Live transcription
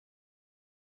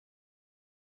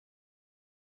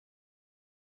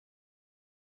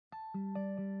The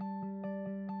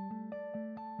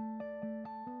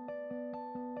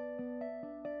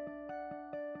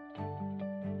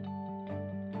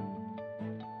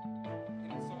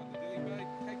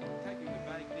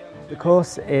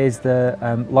course is the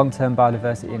long-term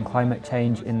biodiversity and climate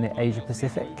change in the Asia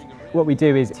Pacific. What we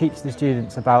do is teach the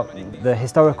students about the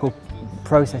historical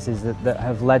processes that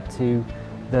have led to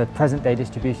the present-day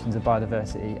distributions of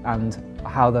biodiversity and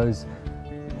how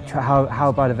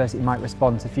biodiversity might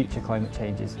respond to future climate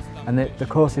changes. And the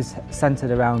course is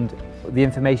centred around the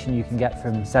information you can get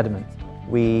from sediment.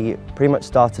 We pretty much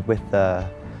started with the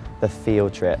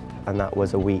field trip, and that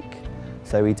was a week.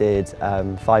 So we did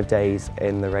 5 days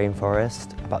in the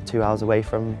rainforest, about 2 hours away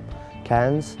from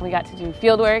Cairns. We got to do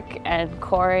field work and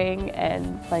coring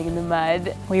and playing in the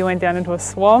mud. We went down into a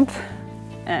swamp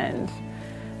and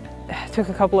took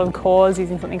a couple of cores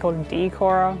using something called a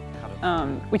decorer,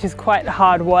 which is quite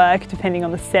hard work depending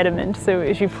on the sediment. So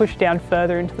as you push down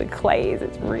further into the clays,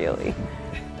 it's really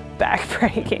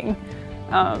back-breaking.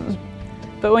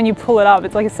 But when you pull it up,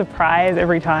 it's like a surprise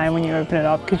every time when you open it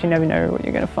up, because you never know what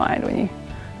you're going to find when you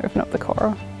open up the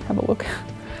coral. Have a look.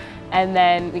 And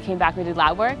then we came back, we did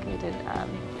lab work. We did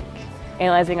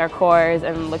analyzing our cores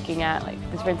and looking at like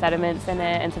the different sediments in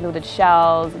it, and some people did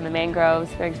shells and the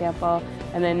mangroves, for example.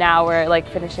 And then now we're like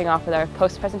finishing off with our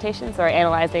post-presentation, so we're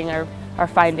analyzing our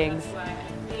findings.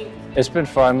 It's been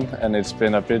fun, and it's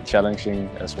been a bit challenging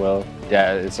as well.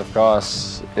 Yeah, it's of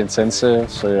course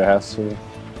intensive, so you have to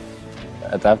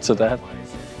adapt to that.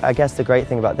 I guess the great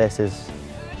thing about this is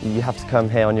you have to come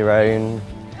here on your own,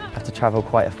 have to travel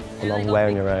quite a long way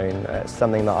on your own. It's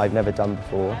something that I've never done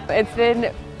before. It's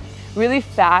been really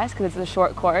fast because it's a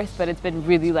short course, but it's been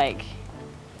really like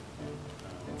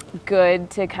good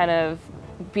to kind of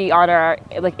be on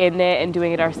in it and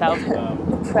doing it ourselves.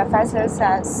 Professors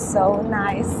are so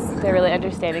nice. They're really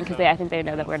understanding because I think they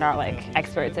know that we're not like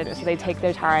experts in it, so they take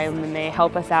their time and they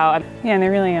help us out. Yeah, and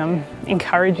they're really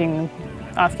encouraging,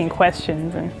 asking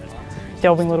questions and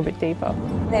delving a little bit deeper.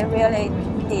 They really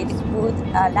did good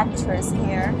lectures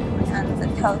here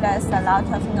and told us a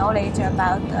lot of knowledge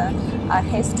about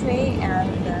history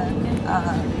and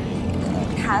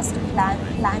past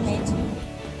climate.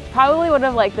 Probably one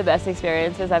of like the best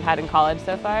experiences I've had in college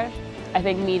so far. I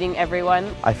think meeting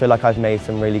everyone. I feel like I've made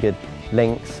some really good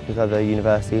links with other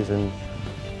universities and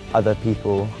other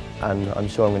people, and I'm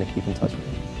sure I'm going to keep in touch with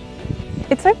them.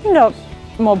 It's opened up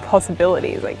more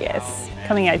possibilities, I guess,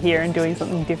 coming out here and doing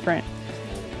something different.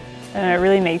 And it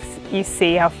really makes you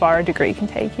see how far a degree can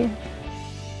take you.